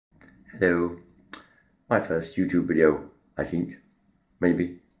Hello. My first YouTube video, I think.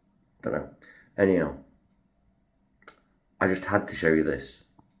 Maybe. Don't know. Anyhow. I just had to show you this.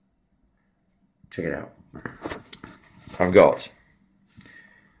 Check it out. I've got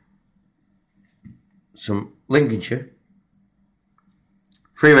some Lincolnshire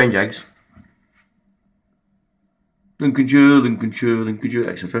free range eggs. Lincolnshire,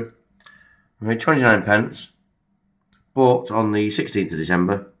 etc. I made 29p. Bought on the 16th of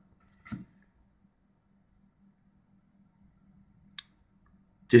December.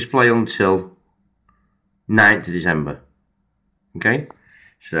 Display until 9th of December. Okay,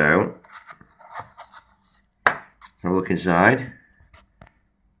 so have a look inside,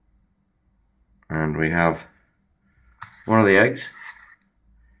 and we have one of the eggs.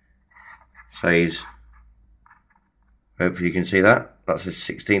 Says, hopefully you can see that. That's the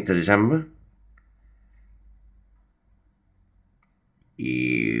 16th of December.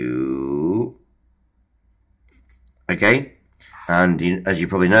 Okay, and as you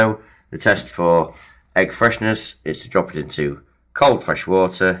probably know, the test for egg freshness is to drop it into cold fresh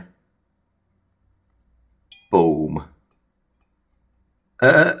water. Boom.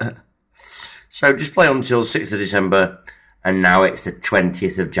 So display until 6th of December, and now it's the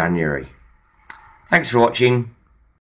 20th of January. Thanks for watching.